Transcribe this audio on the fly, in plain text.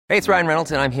Hey, it's Ryan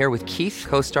Reynolds, and I'm here with Keith,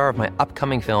 co-star of my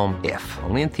upcoming film, If,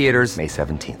 only in theaters May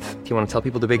 17th. Do you want to tell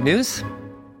people the big news?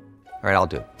 All right, I'll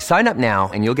do it. Sign up now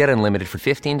and you'll get unlimited for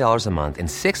 $15 a month and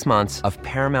 6 months of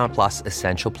Paramount Plus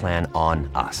Essential Plan on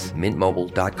us.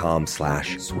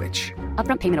 MintMobile.com/switch.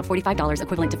 Upfront payment of $45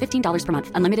 equivalent to $15 per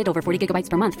month. Unlimited over 40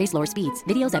 gigabytes per month. Face lower speeds.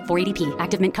 Videos at 480p.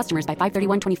 Active Mint customers by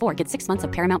 531.24 get 6 months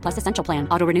of Paramount Plus Essential Plan.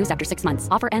 Auto renews after 6 months.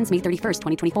 Offer ends May 31st,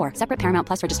 2024. Separate Paramount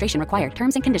Plus registration required.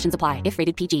 Terms and conditions apply if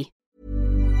rated PG.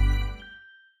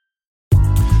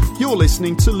 You're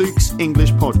listening to Luke's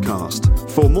English Podcast.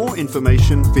 For more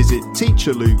information, visit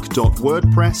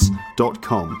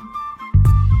teacherluke.wordpress.com.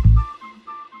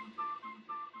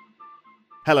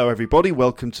 Hello everybody,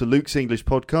 welcome to Luke's English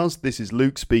Podcast. This is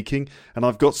Luke speaking, and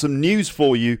I've got some news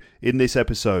for you in this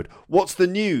episode. What's the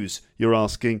news, you're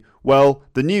asking? Well,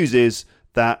 the news is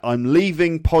that I'm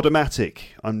leaving Podomatic.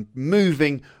 I'm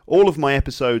moving all of my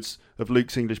episodes of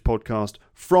Luke's English Podcast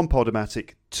from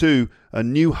Podomatic to a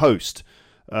new host.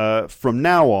 From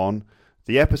now on,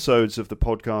 the episodes of the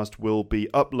podcast will be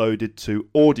uploaded to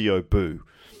Audioboo.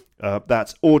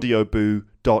 That's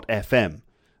audioboo.fm.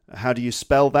 How do you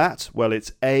spell that? Well,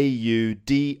 it's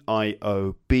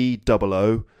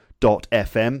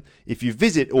AUDIOBOO.FM. If you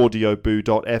visit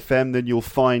audioboo.fm, then you'll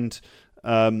find,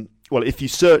 if you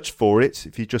search for it,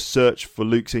 if you just search for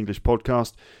Luke's English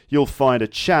Podcast, you'll find a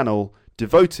channel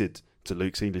devoted to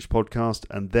Luke's English Podcast,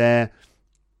 and there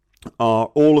are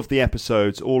all of the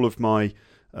episodes, all of my,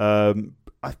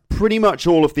 pretty much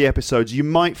all of the episodes. You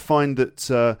might find that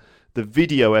the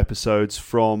video episodes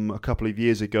from a couple of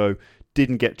years ago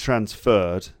didn't get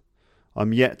transferred.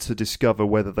 I'm yet to discover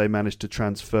whether they managed to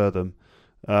transfer them.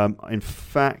 In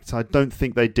fact, I don't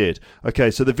think they did. Okay,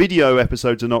 so the video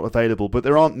episodes are not available, but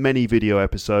there aren't many video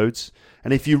episodes.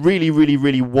 And if you really, really,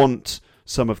 really want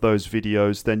some of those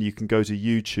videos, then you can go to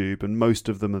YouTube, and most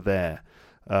of them are there.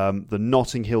 The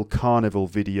Notting Hill Carnival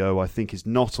video, I think, is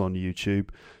not on YouTube,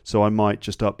 so I might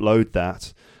just upload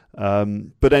that.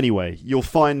 But anyway, you'll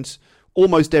find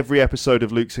almost every episode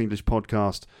of Luke's English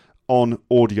Podcast on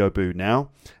Audioboo now.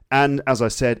 And as I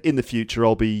said, in the future,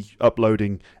 I'll be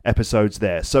uploading episodes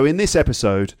there. So in this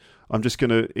episode, I'm just going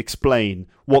to explain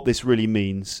what this really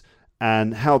means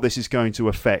and how this is going to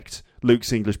affect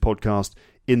Luke's English Podcast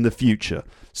in the future.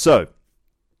 So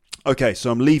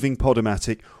I'm leaving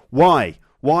Podomatic. Why?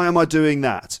 Why am I doing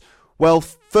that? Well,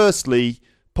 firstly,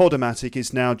 Podomatic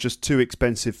is now just too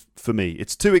expensive for me.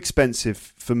 It's too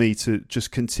expensive for me to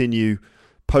just continue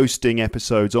posting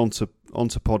episodes onto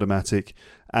Podomatic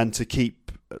and to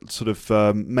keep sort of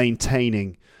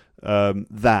maintaining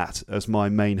that as my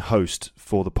main host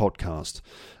for the podcast.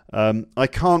 I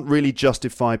can't really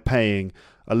justify paying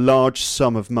a large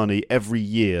sum of money every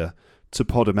year to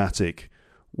Podomatic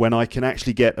when I can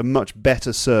actually get a much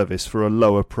better service for a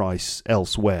lower price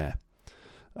elsewhere.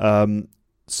 I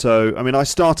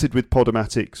started with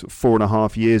Podomatic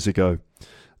 4.5 years ago,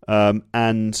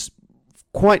 and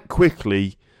quite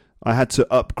quickly I had to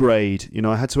upgrade.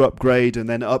 I had to upgrade and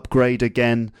then upgrade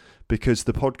again because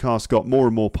the podcast got more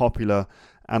and more popular,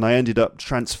 and I ended up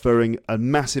transferring a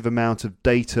massive amount of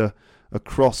data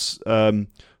across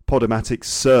Podomatic's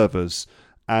servers,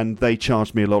 and they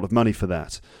charged me a lot of money for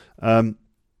that.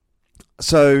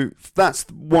 So that's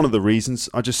one of the reasons.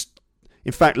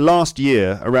 In fact, last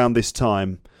year around this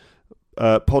time,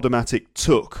 Podomatic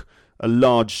took a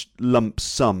large lump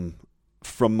sum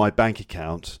from my bank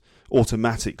account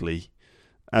automatically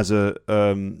as a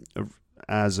kind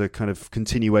of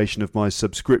continuation of my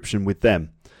subscription with them.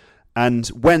 And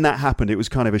when that happened, it was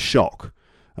kind of a shock.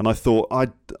 And I thought,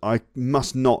 I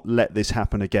must not let this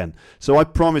happen again. So I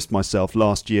promised myself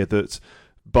last year that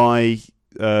by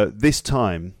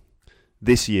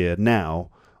this year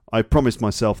now, I promised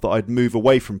myself that I'd move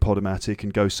away from Podomatic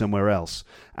and go somewhere else.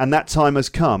 And that time has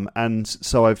come, and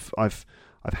so I've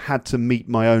had to meet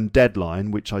my own deadline,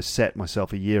 which I set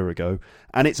myself a year ago,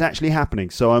 and it's actually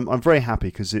happening. So I'm very happy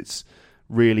because it's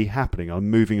really happening. I'm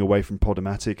moving away from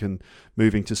Podomatic and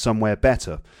moving to somewhere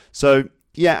better. So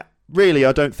yeah, really,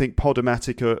 I don't think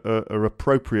Podomatic are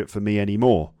appropriate for me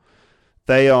anymore.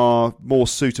 They are more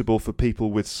suitable for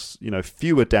people with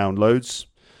fewer downloads.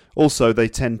 Also, they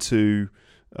tend to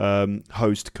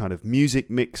host kind of music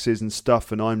mixes and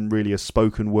stuff, and I'm really a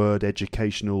spoken word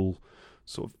educational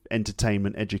sort of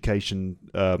entertainment education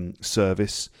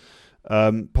service.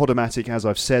 Podomatic, as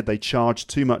I've said, they charge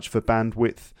too much for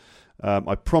bandwidth.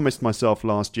 I promised myself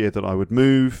last year that I would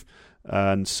move,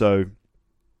 and so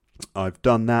I've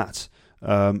done that.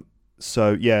 They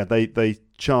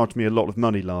charged me a lot of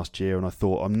money last year, and I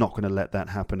thought I'm not going to let that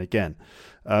happen again.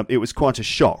 It was quite a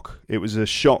shock. It was a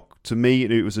shock to me,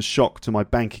 and it was a shock to my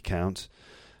bank account.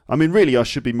 I mean, really, I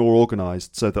should be more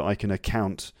organised so that I can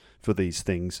account for these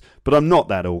things. But I'm not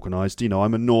that organised.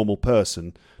 I'm a normal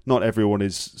person. Not everyone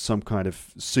is some kind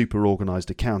of super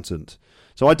organised accountant.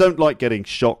 So I don't like getting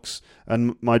shocks,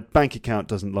 and my bank account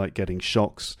doesn't like getting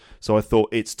shocks. So I thought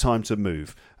it's time to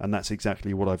move, and that's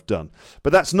exactly what I've done.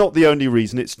 But that's not the only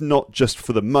reason. It's not just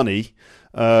for the money,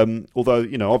 although,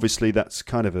 obviously that's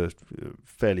kind of a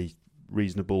fairly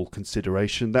reasonable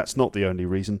consideration. That's not the only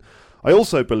reason. I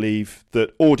also believe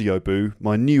that Audioboo,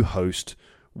 my new host,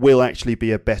 will actually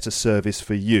be a better service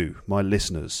for you, my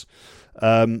listeners.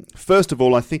 First of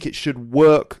all, I think it should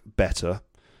work better.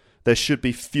 There should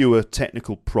be fewer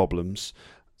technical problems.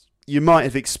 You might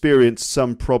have experienced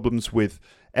some problems with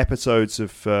episodes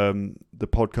of the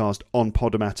podcast on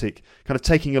Podomatic kind of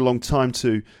taking a long time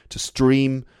to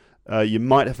stream. You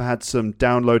might have had some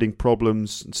downloading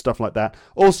problems and stuff like that.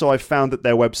 Also, I found that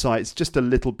their website is just a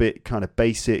little bit kind of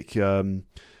basic. So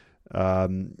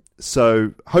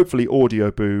hopefully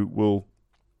Audioboo will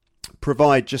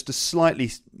provide just a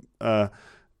slightly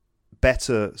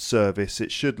better service.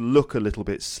 It should look a little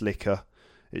bit slicker.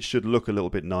 It should look a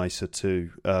little bit nicer too.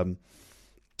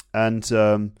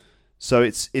 So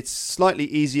it's slightly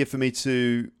easier for me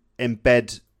to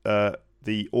embed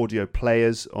the audio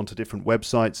players onto different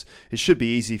websites. It should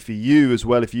be easy for you as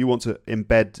well if you want to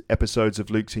embed episodes of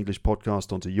Luke's English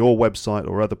Podcast onto your website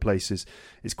or other places.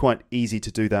 It's quite easy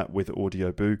to do that with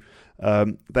Audioboo.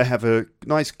 They have a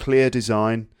nice clear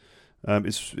design.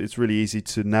 It's really easy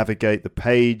to navigate the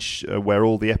page where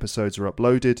all the episodes are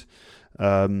uploaded.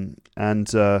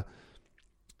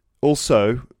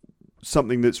 Also,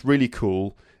 something that's really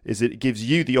cool is it gives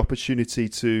you the opportunity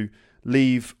to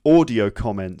leave audio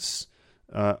comments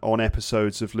on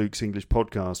episodes of Luke's English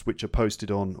Podcast, which are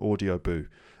posted on Audioboo.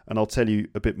 And I'll tell you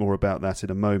a bit more about that in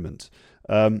a moment.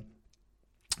 Okay,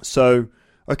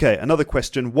 another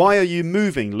question. Why are you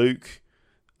moving, Luke?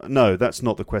 No, that's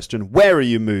not the question. Where are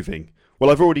you moving?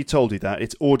 Well, I've already told you that.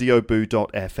 It's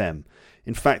audioboo.fm.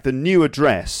 In fact, the new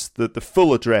address, the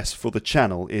full address for the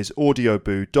channel is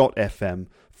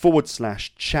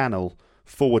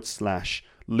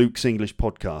audioboo.fm/channel/Luke's English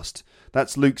Podcast.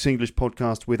 That's Luke's English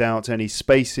Podcast without any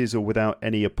spaces or without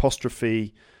any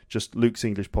apostrophe, just Luke's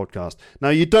English Podcast. Now,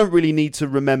 you don't really need to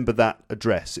remember that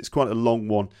address. It's quite a long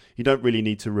one. You don't really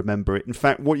need to remember it. In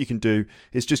fact, what you can do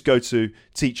is just go to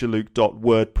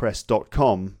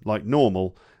teacherluke.wordpress.com like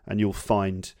normal, and you'll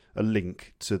find a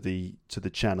link to the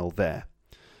channel there.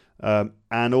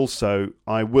 And also,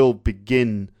 I will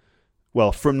begin,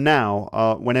 from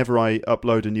now, whenever I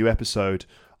upload a new episode,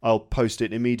 I'll post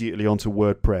it immediately onto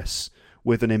WordPress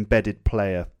with an embedded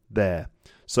player there.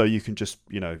 So you can just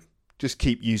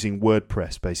keep using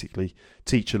WordPress, basically,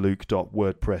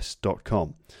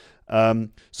 teacherluke.wordpress.com.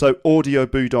 So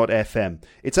audioboo.fm.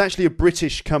 It's actually a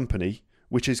British company,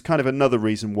 which is kind of another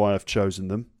reason why I've chosen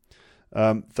them.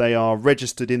 They are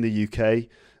registered in the UK,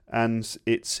 and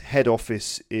its head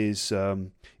office is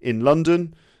in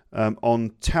London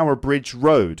on Tower Bridge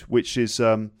Road, which is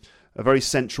a very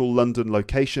central London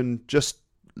location, just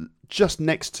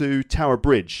next to Tower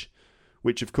Bridge,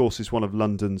 which of course is one of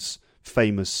London's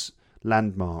famous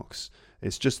landmarks.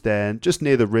 It's just there, just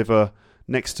near the river,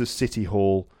 next to City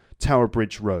Hall, Tower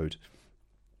Bridge Road.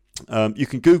 You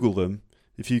can Google them.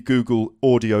 If you Google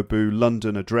Audioboo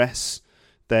London address,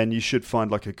 then you should find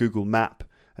like a Google map,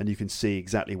 and you can see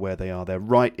exactly where they are. They're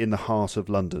right in the heart of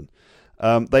London.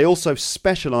 They also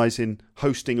specialise in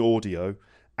hosting audio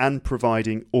and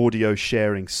providing audio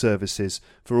sharing services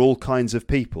for all kinds of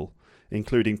people,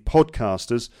 including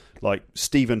podcasters like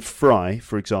Stephen Fry,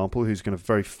 for example, who's kind of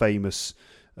very famous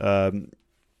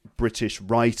British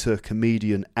writer,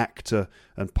 comedian, actor,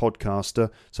 and podcaster.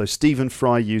 So Stephen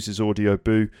Fry uses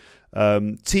Audioboo.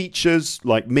 Teachers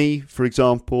like me, for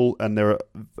example, and there are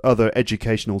other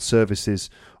educational services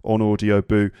on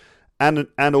Audioboo, and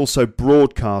also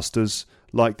broadcasters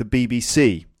like the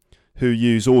BBC, who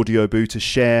use Audioboo to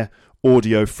share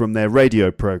audio from their radio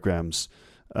programmes.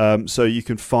 So you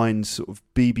can find sort of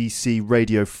BBC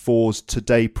Radio 4's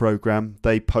Today programme.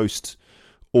 They post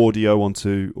audio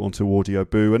onto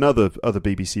Audioboo, and other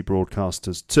BBC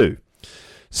broadcasters too.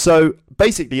 So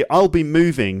basically, I'll be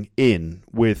moving in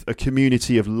with a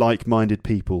community of like-minded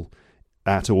people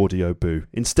at Audioboo.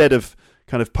 Instead of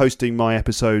kind of posting my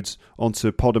episodes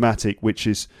onto Podomatic, which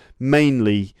is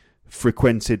mainly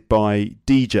frequented by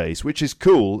DJs, which is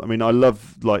cool. I mean, I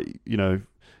love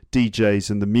DJs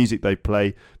and the music they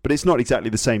play, but it's not exactly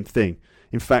the same thing.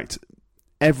 In fact,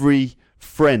 every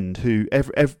friend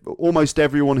almost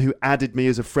everyone who added me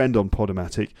as a friend on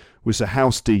Podomatic was a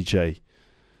house DJ.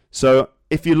 So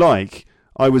if you like,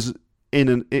 I was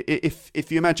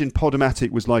if you imagine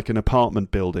Podomatic was like an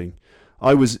apartment building,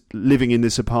 I was living in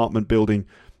this apartment building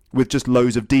with just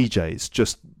loads of DJs,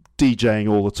 just DJing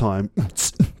all the time.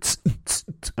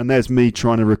 And there's me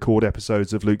trying to record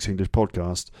episodes of Luke's English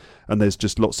Podcast, and there's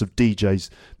just lots of DJs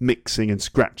mixing and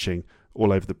scratching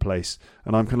all over the place.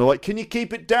 And I'm kind of like, can you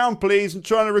keep it down, please? I'm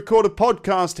trying to record a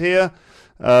podcast here.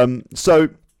 So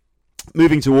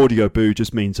moving to Audio Boo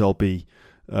just means I'll be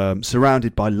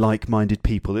surrounded by like-minded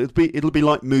people. It'll be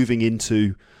like moving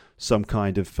into some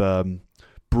kind of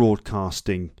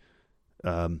broadcasting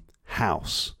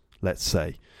house, let's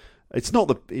say. It's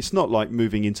not like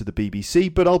moving into the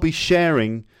BBC, but I'll be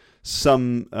sharing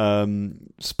some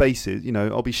spaces.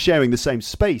 I'll be sharing the same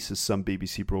space as some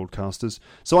BBC broadcasters.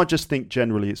 So I just think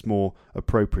generally it's more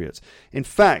appropriate. In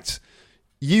fact,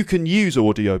 you can use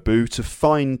Audio Boo to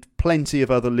find plenty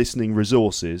of other listening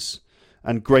resources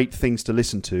and great things to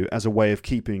listen to as a way of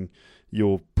keeping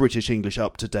your British English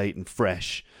up to date and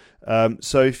fresh.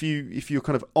 So if you're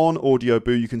kind of on Audio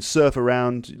Boo, you can surf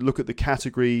around, look at the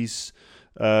categories,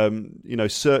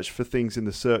 search for things in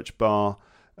the search bar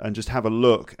and just have a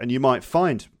look, and you might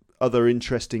find other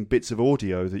interesting bits of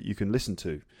audio that you can listen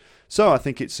to. So I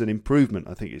think it's an improvement.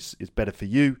 I think it's better for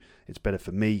you. It's better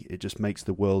for me. It just makes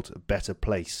the world a better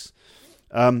place.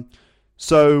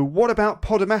 So what about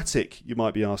Podomatic, you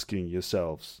might be asking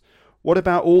yourselves? What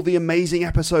about all the amazing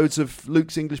episodes of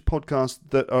Luke's English Podcast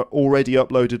that are already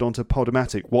uploaded onto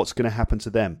Podomatic? What's going to happen to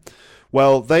them?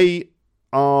 Well, they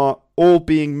are all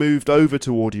being moved over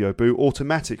to Audio Boo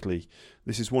automatically.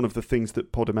 This is one of the things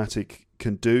that Podomatic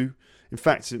can do. In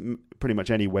fact, pretty much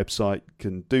any website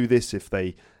can do this if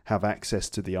they have access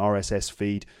to the RSS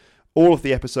feed. All of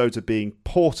the episodes are being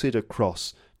ported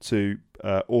across to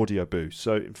Audio Boo.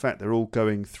 So, in fact, they're all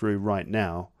going through right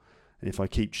now. And if I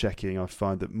keep checking, I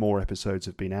find that more episodes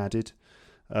have been added.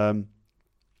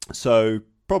 So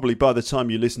probably by the time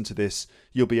you listen to this,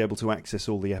 you'll be able to access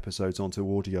all the episodes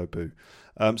onto Audio Boo.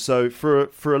 So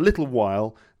for a little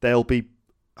while, they'll be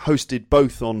hosted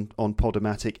both on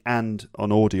Podomatic and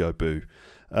on Audio Boo.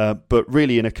 But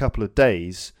really, in a couple of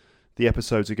days, the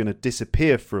episodes are going to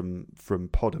disappear from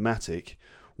Podomatic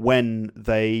when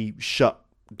they shut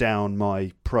down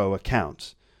my Pro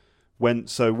account. When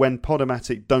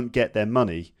Podomatic don't get their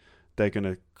money, they're going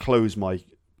to close my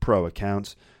Pro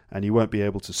account, and you won't be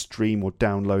able to stream or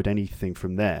download anything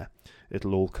from there.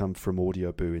 It'll all come from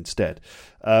Audio Boo instead.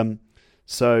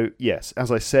 So yes,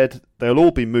 as I said, they'll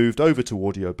all be moved over to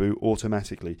Audio Boo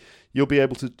automatically. You'll be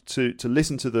able to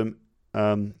listen to them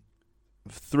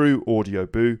through Audio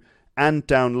Boo and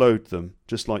download them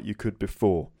just like you could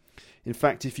before. In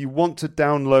fact, if you want to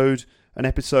download an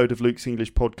episode of Luke's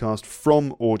English Podcast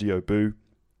from Audio Boo,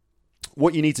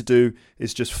 what you need to do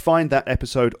is just find that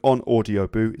episode on Audio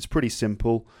Boo. It's pretty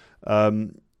simple.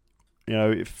 For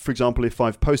example, if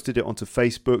I've posted it onto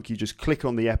Facebook, you just click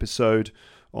on the episode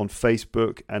on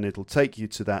Facebook and it'll take you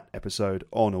to that episode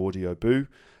on Audio Boo.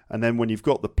 And then when you've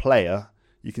got the player,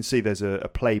 you can see there's a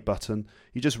play button.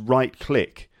 You just right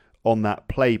click on that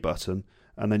play button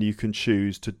and then you can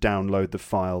choose to download the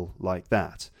file like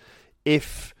that.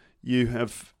 If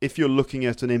you're looking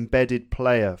at an embedded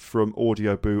player from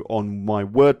Audio Boo on my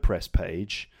WordPress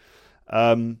page,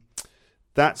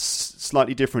 that's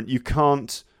slightly different. You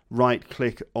can't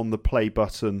right-click on the play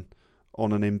button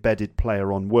on an embedded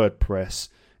player on WordPress.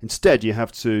 Instead, you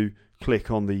have to click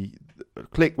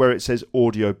where it says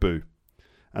Audio Boo,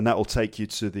 and that will take you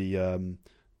to the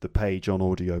page on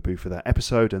Audio Boo for that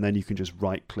episode, and then you can just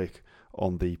right-click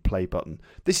on the play button.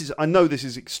 I know this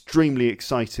is extremely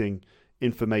exciting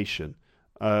information.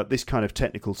 This kind of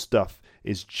technical stuff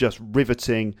is just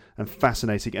riveting and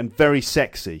fascinating and very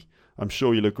sexy. I'm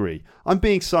sure you'll agree. I'm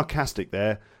being sarcastic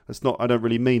there. I don't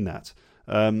really mean that.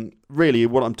 Really,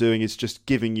 what I'm doing is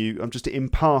I'm just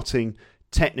imparting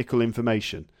technical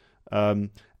information.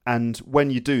 And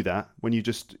when you do that, when you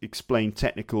just explain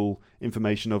technical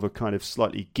information of a kind of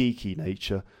slightly geeky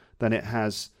nature, then it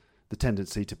has the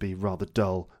tendency to be rather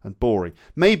dull and boring.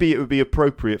 Maybe it would be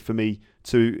appropriate for me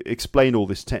to explain all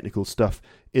this technical stuff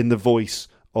in the voice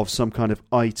of some kind of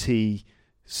IT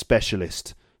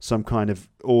specialist, some kind of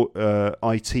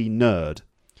IT nerd.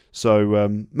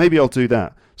 So maybe I'll do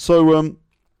that. So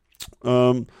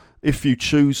if you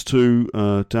choose to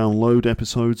download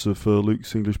episodes of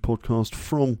Luke's English Podcast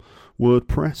from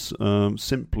WordPress,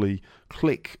 simply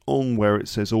click on where it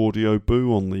says Audio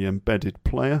Boo on the embedded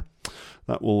player.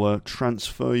 That will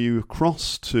transfer you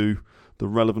across to the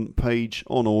relevant page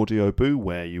on Audio Boo,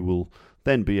 where you will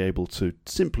then be able to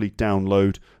simply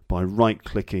download by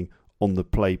right-clicking on the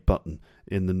play button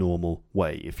in the normal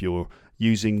way. If you're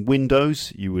using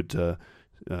Windows, you would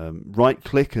right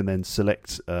click and then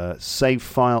select Save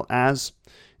File As.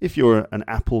 If you're an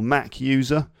Apple Mac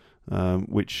user,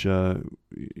 which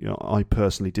I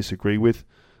personally disagree with,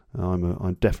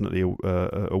 I'm definitely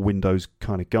a Windows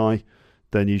kind of guy,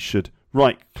 then you should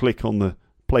right click on the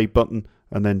play button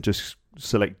and then just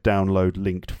select Download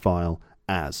Linked File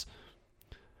As.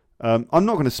 I'm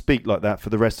not going to speak like that for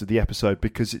the rest of the episode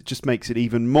because it just makes it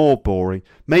even more boring.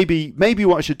 Maybe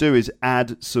what I should do is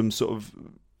add some sort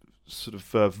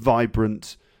of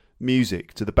vibrant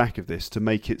music to the back of this to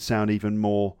make it sound even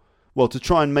more, to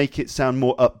try and make it sound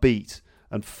more upbeat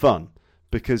and fun.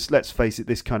 Because let's face it,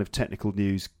 this kind of technical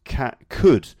news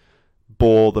could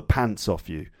bore the pants off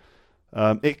you.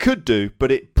 It could do,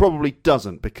 but it probably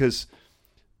doesn't, because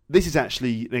this is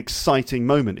actually an exciting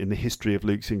moment in the history of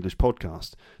Luke's English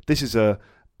Podcast. This is a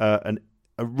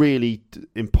really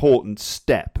important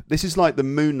step. This is like the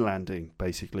moon landing,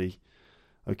 basically.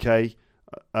 Okay?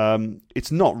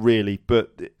 It's not really,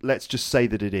 but let's just say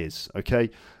that it is. Okay?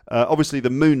 Obviously, the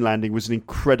moon landing was an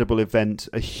incredible event,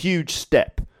 a huge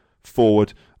step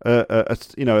forward,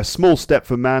 a small step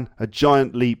for man, a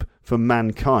giant leap for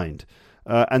mankind.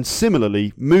 And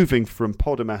similarly, moving from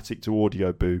Podomatic to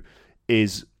Audioboo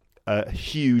is a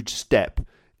huge step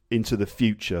into the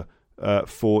future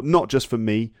for not just for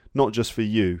me, not just for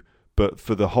you, but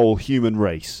for the whole human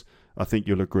race. I think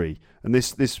you'll agree. And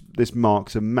this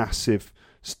marks a massive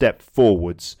step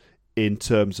forwards in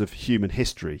terms of human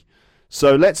history.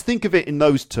 So let's think of it in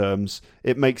those terms.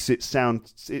 It makes it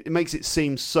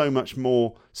seem so much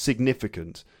more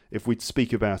significant if we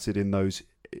speak about it in those,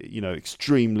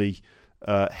 extremely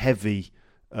heavy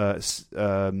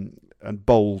and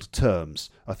bold terms.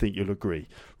 I think you'll agree.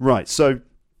 Right. So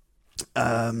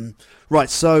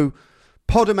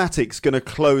Podomatic's going to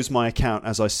close my account,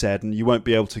 as I said, and you won't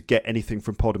be able to get anything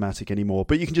from Podomatic anymore.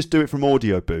 But you can just do it from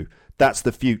Audioboo. That's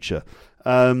the future.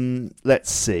 Let's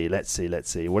see.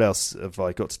 What else have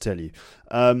I got to tell you?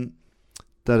 So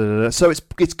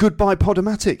it's goodbye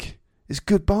Podomatic. It's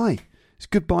goodbye. It's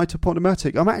goodbye to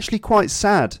Podomatic. I'm actually quite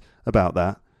sad about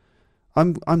that.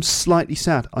 I'm slightly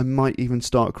sad. I might even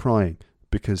start crying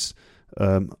because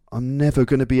I'm never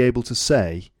going to be able to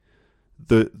say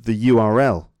the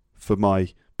URL for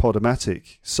my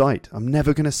Podomatic site. I'm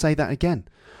never going to say that again.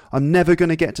 I'm never going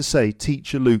to get to say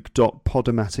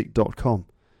teacherluke.podomatic.com.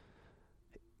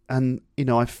 And,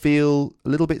 I feel a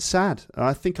little bit sad.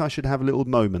 I think I should have a little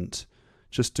moment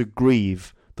just to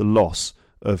grieve the loss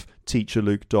of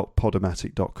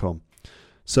teacherluke.podomatic.com.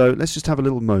 So let's just have a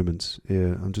little moment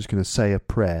here. I'm just going to say a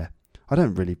prayer. I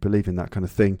don't really believe in that kind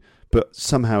of thing, but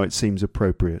somehow it seems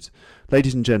appropriate.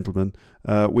 Ladies and gentlemen,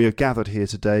 we are gathered here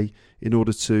today in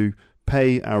order to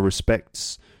pay our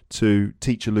respects to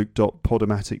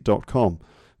teacherluke.podomatic.com,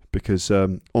 because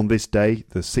on this day,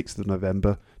 the 6th of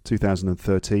November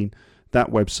 2013, that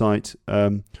website,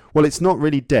 it's not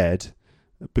really dead,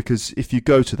 because if you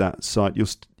go to that site,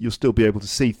 you'll still be able to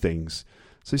see things.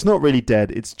 So it's not really dead,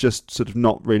 it's just sort of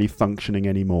not really functioning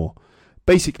anymore.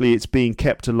 Basically, it's being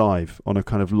kept alive on a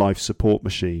kind of life support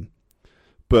machine.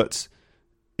 But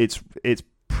it's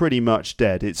pretty much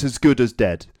dead. It's as good as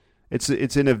dead. It's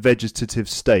in a vegetative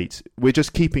state. We're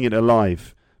just keeping it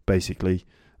alive, basically.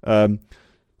 Let's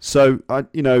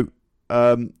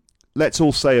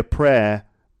all say a prayer.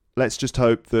 Let's just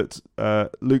hope that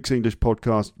Luke's English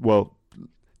Podcast,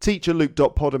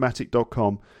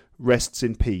 teacherluke.podomatic.com rests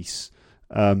in peace.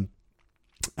 And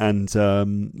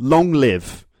long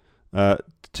live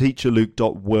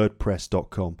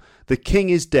teacherluke.wordpress.com. The king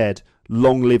is dead.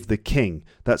 Long live the king.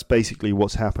 That's basically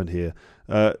what's happened here.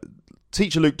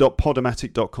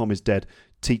 Teacherluke.podomatic.com is dead.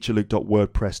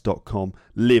 Teacherluke.wordpress.com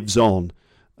lives on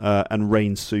and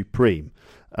reigns supreme.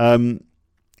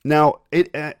 Now,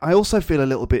 I also feel a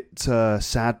little bit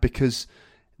sad because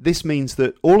this means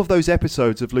that all of those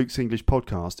episodes of Luke's English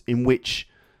Podcast in which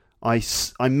I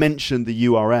mentioned the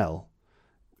URL,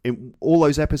 in all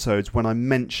those episodes when I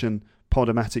mention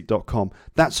podomatic.com,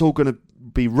 that's all going to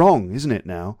be wrong, isn't it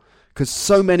now? Because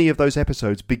so many of those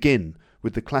episodes begin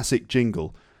with the classic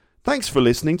jingle. Thanks for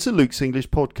listening to Luke's English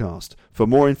Podcast. For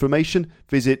more information,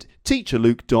 visit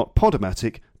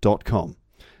teacherluke.podomatic.com.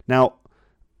 Now,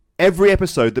 every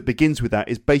episode that begins with that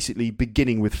is basically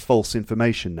beginning with false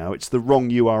information now. It's the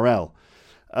wrong URL.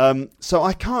 So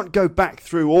I can't go back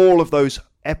through all of those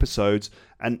episodes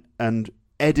and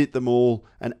edit them all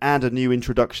and add a new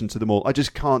introduction to them all. I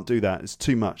just can't do that. It's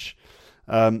too much.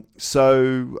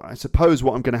 So I suppose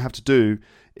what I'm going to have to do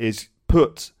is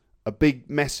put a big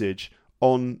message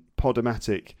on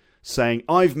Podomatic saying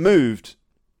I've moved,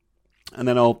 and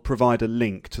then I'll provide a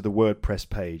link to the WordPress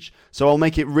page. So I'll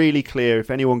make it really clear if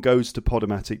anyone goes to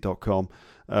podomatic.com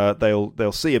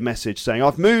they'll see a message saying,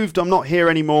 I've moved, I'm not here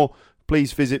anymore.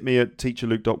 Please visit me at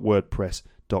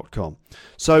teacherluke.wordpress.com.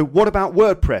 So what about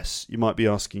WordPress, you might be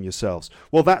asking yourselves?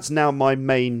 Well, that's now my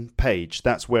main page.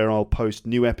 That's where I'll post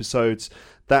new episodes.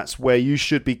 That's where you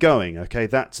should be going, okay?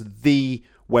 That's the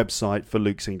website for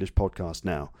Luke's English Podcast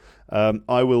now.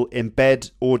 I will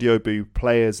embed Audioboo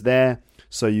players there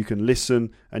so you can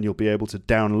listen and you'll be able to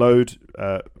download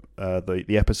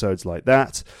the episodes like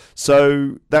that.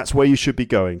 So that's where you should be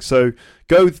going. So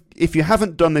go, if you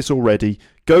haven't done this already,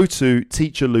 go to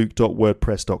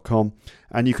teacherluke.wordpress.com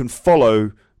and you can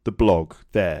follow the blog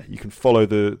there. You can follow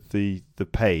the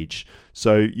page.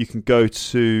 So you can go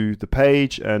to the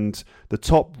page and the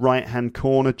top right hand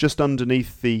corner, just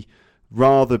underneath the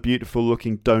rather beautiful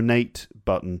looking donate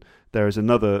button, there is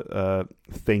another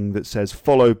thing that says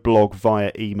follow blog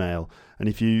via email. And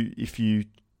if you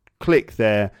click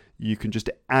there, you can just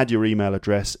add your email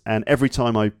address, and every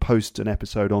time I post an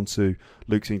episode onto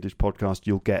Luke's English Podcast,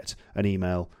 you'll get an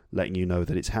email letting you know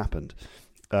that it's happened.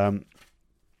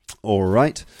 All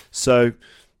right. So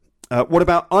what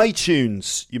about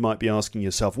iTunes? You might be asking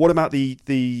yourself. What about the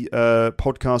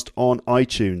podcast on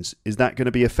iTunes? Is that going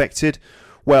to be affected?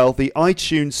 Well, the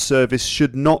iTunes service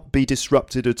should not be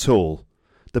disrupted at all.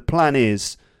 The plan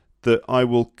is that I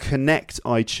will connect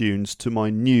iTunes to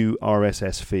my new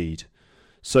RSS feed.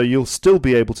 So you'll still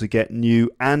be able to get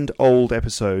new and old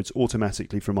episodes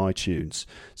automatically from iTunes.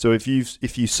 So if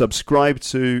you subscribe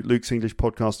to Luke's English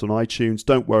Podcast on iTunes,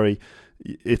 don't worry,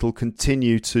 it'll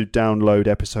continue to download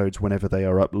episodes whenever they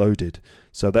are uploaded.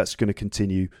 So that's going to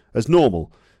continue as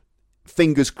normal.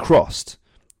 Fingers crossed.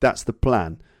 That's the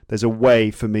plan. There's a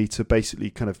way for me to basically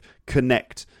kind of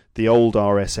connect the old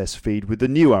RSS feed with the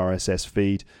new RSS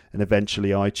feed, and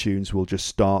eventually iTunes will just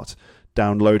start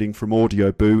downloading from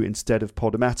Audioboo instead of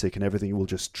Podomatic, and everything will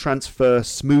just transfer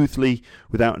smoothly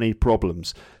without any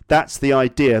problems. That's the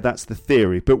idea, that's the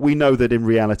theory, but we know that in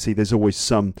reality there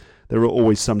are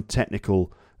always some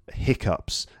technical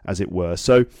hiccups, as it were.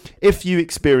 So if you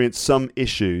experience some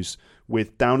issues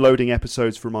with downloading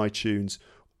episodes from iTunes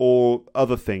or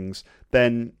other things,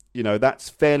 then that's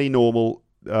fairly normal.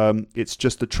 It's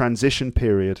just a transition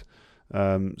period.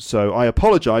 So I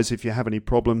apologise if you have any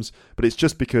problems, but it's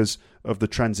just because of the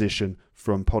transition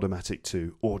from Podomatic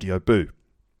to Audioboo.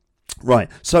 Right,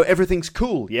 so everything's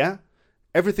cool, yeah?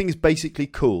 Everything's basically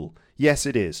cool. Yes,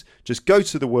 it is. Just go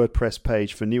to the WordPress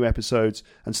page for new episodes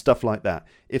and stuff like that.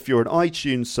 If you're an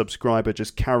iTunes subscriber,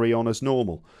 just carry on as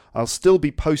normal. I'll still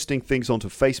be posting things onto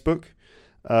Facebook,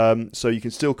 so you can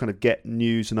still kind of get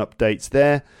news and updates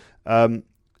there.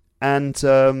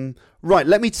 Right,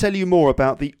 let me tell you more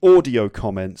about the audio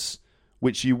comments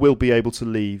which you will be able to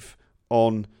leave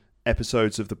on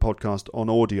episodes of the podcast on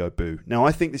Audioboo. Now,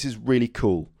 I think this is really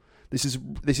cool. This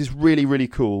is really, really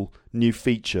cool new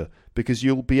feature because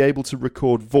you'll be able to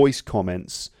record voice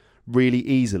comments really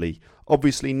easily.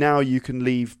 Obviously, now you can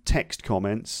leave text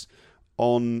comments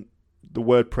on the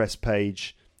WordPress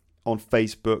page, on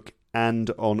Facebook,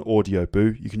 and on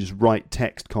Audioboo. You can just write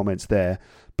text comments there.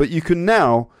 But you can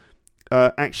now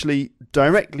actually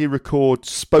directly record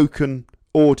spoken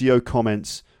audio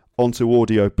comments onto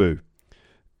Audioboo.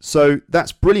 So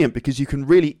that's brilliant because you can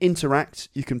really interact,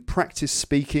 you can practice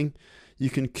speaking,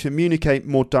 you can communicate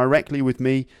more directly with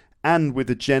me and with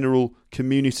the general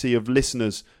community of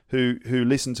listeners who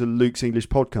listen to Luke's English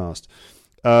Podcast.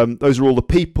 Those are all the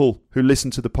people who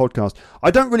listen to the podcast. I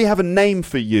don't really have a name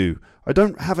for you. I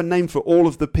don't have a name for all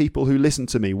of the people who listen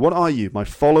to me. What are you? My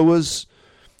followers?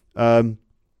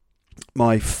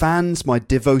 My fans, my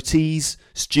devotees,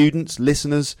 students,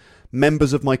 listeners,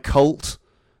 members of my cult,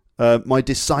 my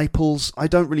disciples. I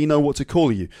don't really know what to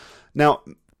call you. Now,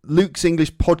 Luke's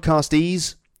English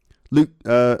Podcastees,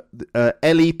 LEPers,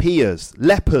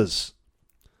 lepers.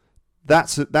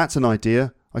 That's an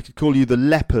idea. I could call you the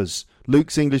lepers.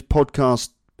 Luke's English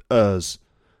Podcasters,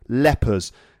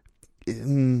 lepers.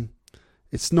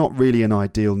 It's not really an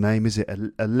ideal name, is it?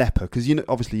 A leper, because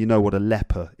obviously you know what a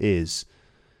leper is.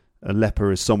 A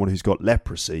leper is someone who's got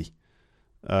leprosy.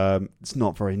 It's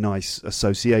not a very nice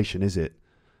association, is it?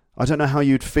 I don't know how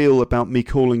you'd feel about me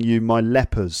calling you my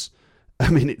lepers. I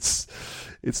mean, it's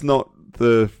not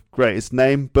the greatest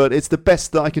name, but it's the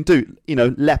best that I can do.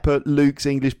 Leper, Luke's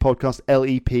English Podcast,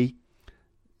 LEP.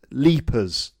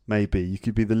 Leapers, maybe. You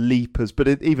could be the leapers, but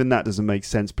even that doesn't make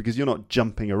sense because you're not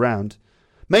jumping around.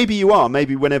 Maybe you are.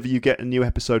 Maybe whenever you get a new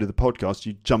episode of the podcast,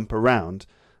 you jump around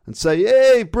and say,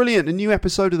 hey, brilliant, a new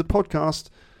episode of the podcast.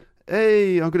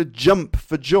 Hey, I'm going to jump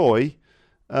for joy.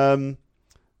 Who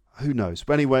knows?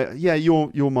 But anyway, yeah,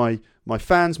 you're my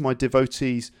fans, my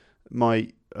devotees,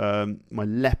 my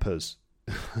lepers.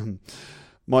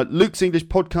 my Luke's English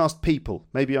Podcast people.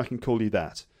 Maybe I can call you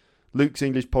that. Luke's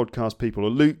English Podcast people, or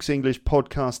Luke's English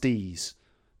Podcastees.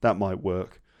 That might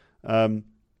work.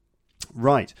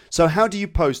 Right. So how do you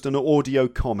post an audio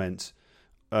comment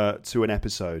to an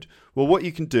episode? Well, what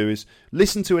you can do is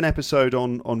listen to an episode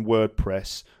on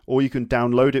WordPress, or you can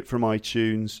download it from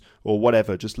iTunes or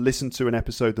whatever. Just listen to an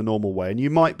episode the normal way, and you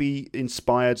might be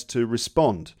inspired to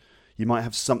respond. You might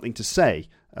have something to say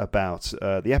about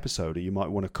the episode, or you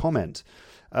might want to comment.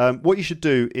 What you should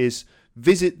do is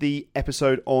visit the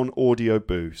episode on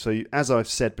Audioboo. So as I've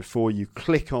said before, you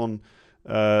click on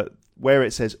where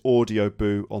it says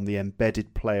Audioboo on the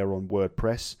embedded player on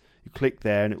WordPress. You click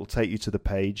there and it will take you to the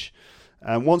page.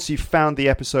 And once you've found the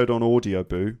episode on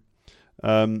Audioboo,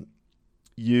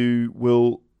 you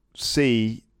will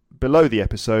see below the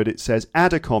episode it says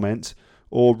add a comment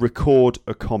or record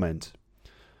a comment.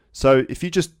 So if you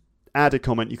just add a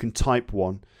comment, you can type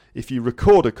one. If you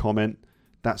record a comment,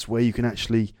 that's where you can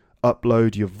actually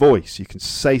upload your voice. You can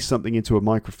say something into a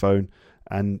microphone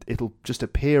and it'll just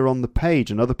appear on the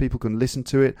page and other people can listen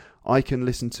to it. I can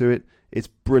listen to it. It's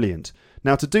brilliant.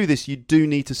 Now, to do this, you do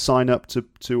need to sign up to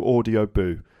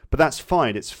Audioboo, but that's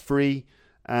fine. It's free,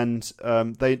 and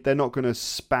they're not going to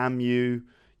spam you.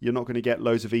 You're not going to get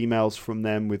loads of emails from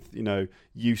them with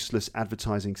useless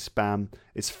advertising spam.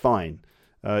 It's fine.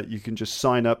 You can just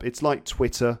sign up. It's like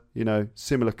Twitter,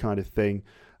 similar kind of thing.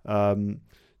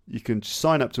 You can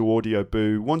sign up to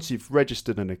Audioboo. Once you've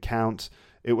registered an account,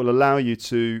 it will allow you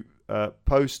to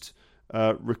post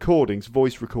recordings,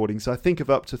 voice recordings. I think of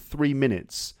up to 3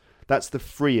 minutes. That's the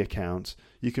free account.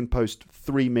 You can post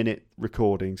 3-minute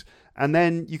recordings, and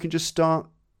then you can just start,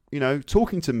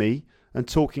 talking to me and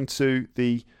talking to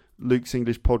the Luke's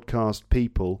English Podcast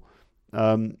people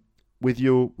with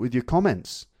your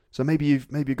comments. So maybe you've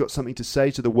got something to say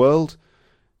to the world.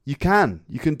 You can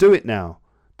do it now.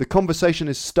 The conversation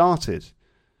has started.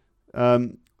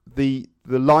 The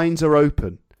lines are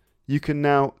open. You can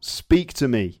now speak to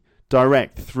me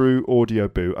direct through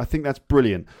Audioboo. I think that's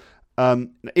brilliant.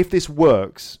 If this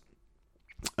works,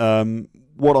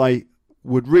 what I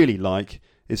would really like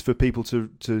is for people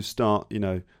to start,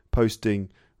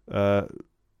 posting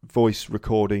voice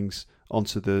recordings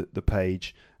onto the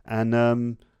page,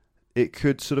 and it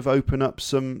could sort of open up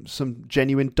some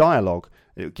genuine dialogue.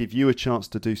 It will give you a chance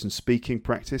to do some speaking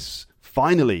practice.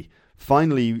 Finally,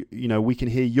 we can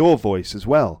hear your voice as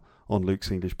well on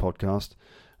Luke's English Podcast.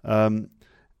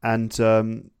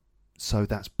 So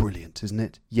that's brilliant, isn't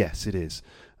it? Yes, it is.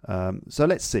 So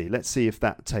let's see if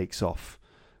that takes off.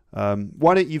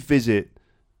 Why don't you visit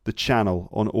the channel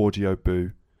on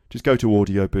Audioboo? Just go to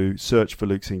Audioboo, search for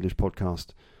Luke's English Podcast,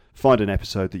 find an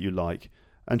episode that you like,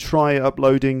 and try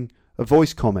uploading a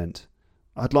voice comment.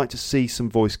 I'd like to see some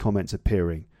voice comments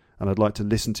appearing, and I'd like to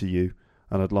listen to you,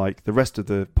 and I'd like the rest of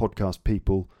the podcast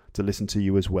people to listen to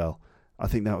you as well. I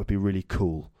think that would be really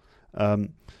cool.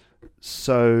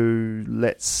 So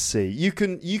let's see. You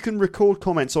can record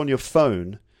comments on your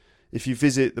phone. If you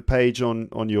visit the page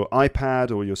on your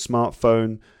iPad or your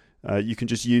smartphone, you can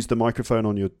just use the microphone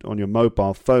on your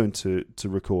mobile phone to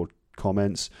record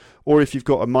comments. Or if you've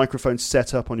got a microphone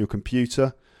set up on your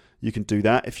computer, you can do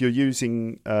that. If you're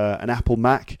using an Apple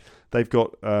Mac, they've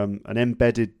got an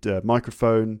embedded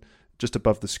microphone just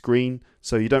above the screen,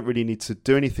 so you don't really need to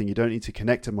do anything. You don't need to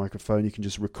connect a microphone. You can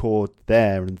just record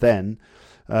there and then.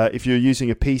 If you're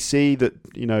using a PC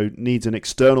that needs an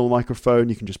external microphone,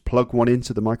 you can just plug one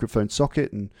into the microphone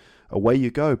socket and away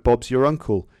you go. Bob's your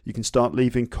uncle. You can start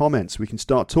leaving comments. We can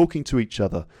start talking to each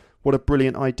other. What a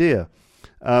brilliant idea.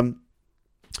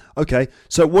 Okay,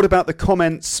 so what about the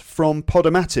comments from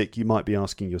Podomatic, you might be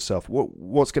asking yourself.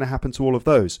 What's going to happen to all of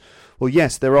those? Well,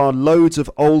 yes, there are loads of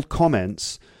old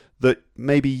comments that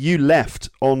maybe you left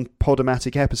on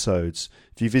Podomatic episodes.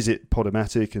 If you visit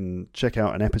Podomatic and check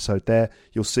out an episode there,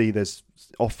 you'll see there's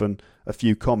often a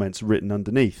few comments written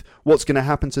underneath. What's going to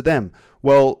happen to them?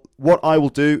 Well, what I will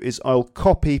do is I'll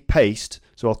copy-paste,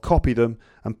 so I'll copy them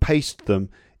and paste them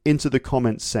into the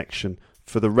comments section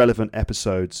for the relevant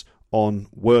episodes on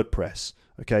WordPress.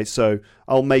 Okay, so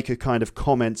I'll make a kind of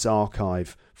comments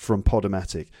archive from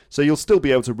Podomatic. So you'll still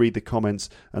be able to read the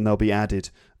comments and they'll be added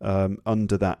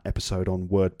under that episode on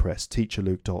WordPress,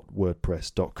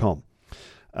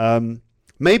 teacherluke.wordpress.com.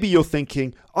 Maybe you're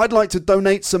thinking, I'd like to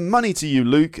donate some money to you,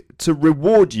 Luke, to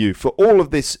reward you for all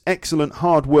of this excellent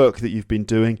hard work that you've been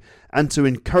doing and to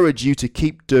encourage you to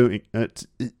keep doing it,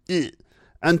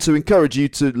 and to encourage you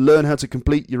to learn how to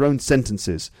complete your own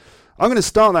sentences. I'm going to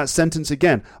start that sentence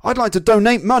again. I'd like to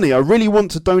donate money. I really want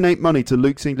to donate money to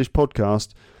Luke's English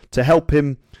Podcast to help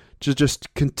him to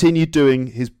just continue doing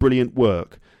his brilliant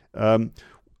work.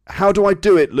 How do I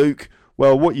do it, Luke?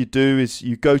 Well, what you do is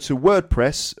you go to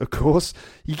WordPress, of course.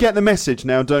 You get the message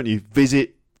now, don't you?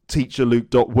 Visit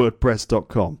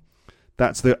teacherluke.wordpress.com.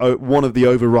 That's one of the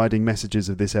overriding messages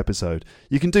of this episode.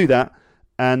 You can do that,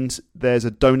 and there's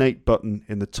a donate button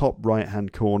in the top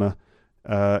right-hand corner.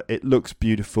 It looks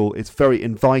beautiful. It's very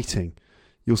inviting.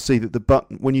 You'll see that the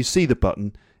button, when you see the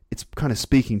button, it's kind of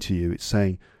speaking to you. It's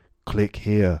saying, click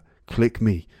here, click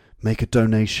me, make a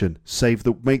donation,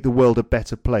 make the world a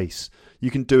better place. You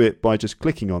can do it by just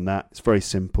clicking on that. It's very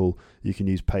simple. You can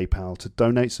use PayPal to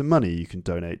donate some money. You can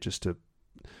donate just to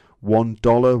 $1,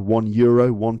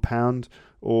 €1, £1,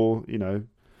 or,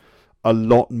 a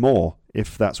lot more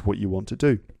if that's what you want to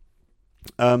do.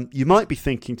 You might be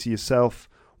thinking to yourself,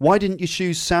 why didn't you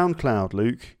choose SoundCloud,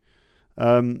 Luke?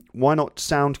 Why not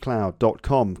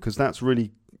soundcloud.com? Because that's really,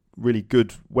 really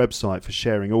good website for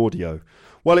sharing audio.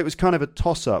 Well, it was kind of a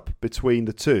toss-up between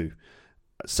the two.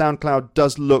 SoundCloud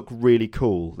does look really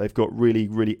cool. They've got really,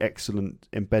 really excellent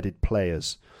embedded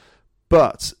players.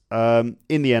 But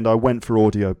in the end, I went for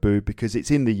Audioboo because it's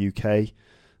in the UK.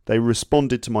 They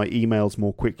responded to my emails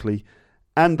more quickly.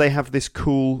 And they have this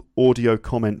cool audio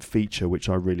comment feature, which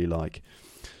I really like.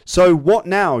 So what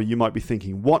now, you might be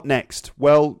thinking? What next?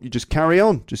 Well, you just carry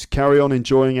on. Just carry on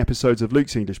enjoying episodes of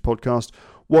Luke's English Podcast.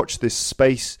 Watch this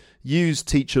space. Use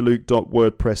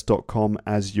teacherluke.wordpress.com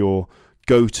as your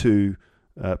go-to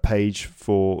page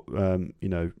for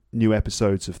new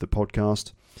episodes of the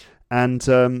podcast.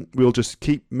 And we'll just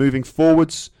keep moving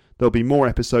forwards. There'll be more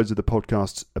episodes of the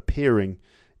podcast appearing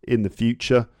in the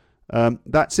future.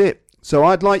 That's it. So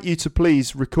I'd like you to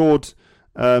please record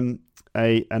an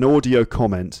audio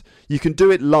comment. You can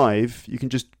do it live. You can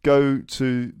just go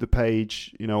to the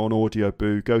page, on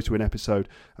Audioboo, go to an episode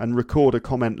and record a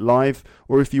comment live.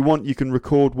 Or if you want, you can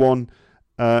record one,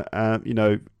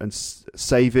 and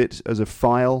save it as a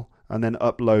file and then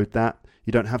upload that.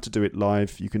 You don't have to do it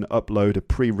live. You can upload a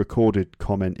pre-recorded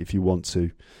comment if you want to.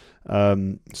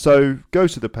 So go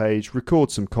to the page,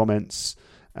 record some comments,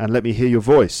 and let me hear your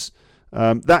voice.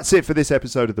 That's it for this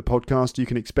episode of the podcast. You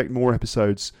can expect more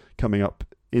episodes coming up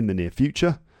in the near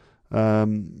future.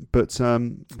 But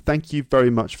thank you very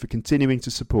much for continuing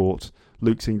to support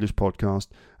Luke's English Podcast,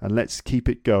 and let's keep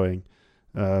it going.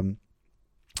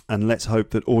 And let's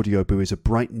hope that Audioboo is a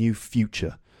bright new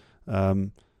future.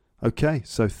 Okay,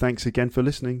 so thanks again for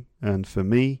listening. And for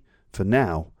me, for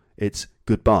now, it's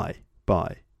goodbye.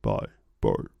 Bye. Bye.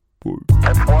 Bye. Bye.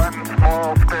 That's one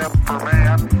small step for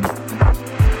man,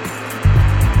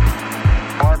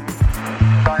 one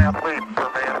giant leap for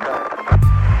mankind.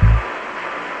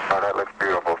 Oh, that looks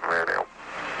beautiful from here, Neil.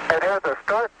 It has a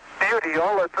stark beauty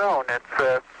all its own.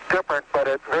 It's different, but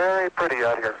it's very pretty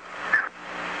out here.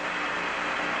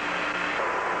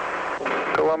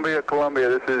 Columbia,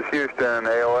 this is Houston,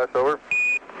 AOS, over.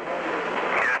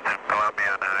 Houston,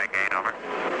 Columbia, Highgate, over.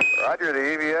 Roger,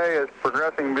 the EVA is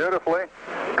progressing beautifully.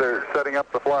 They're setting up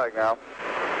the flag now.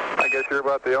 I guess you're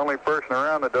about the only person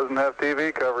around that doesn't have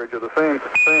TV coverage of the scene.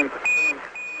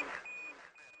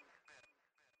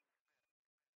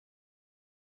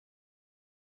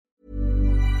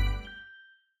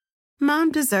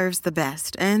 Mom deserves the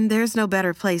best, and there's no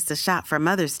better place to shop for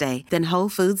Mother's Day than Whole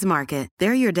Foods Market.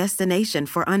 They're your destination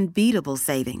for unbeatable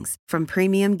savings, from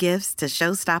premium gifts to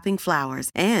show-stopping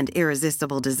flowers and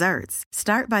irresistible desserts.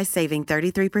 Start by saving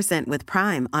 33% with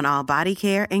Prime on all body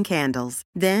care and candles.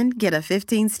 Then get a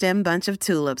 15-stem bunch of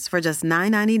tulips for just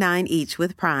 $9.99 each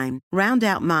with Prime. Round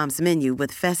out Mom's menu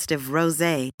with festive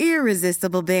rosé,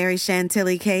 irresistible berry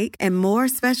chantilly cake, and more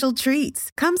special treats.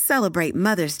 Come celebrate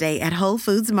Mother's Day at Whole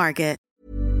Foods Market.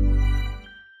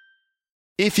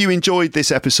 If you enjoyed this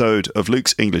episode of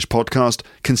Luke's English Podcast,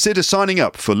 consider signing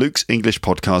up for Luke's English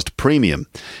Podcast Premium.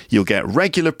 You'll get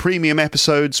regular premium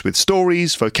episodes with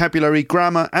stories, vocabulary,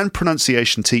 grammar, and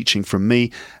pronunciation teaching from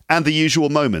me, and the usual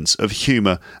moments of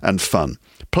humour and fun.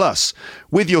 Plus,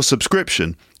 with your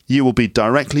subscription, you will be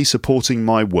directly supporting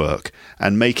my work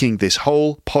and making this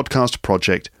whole podcast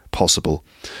project possible.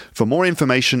 For more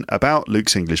information about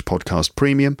Luke's English Podcast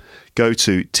Premium, go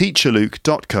to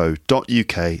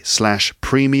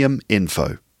teacherluke.co.uk/premium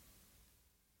info.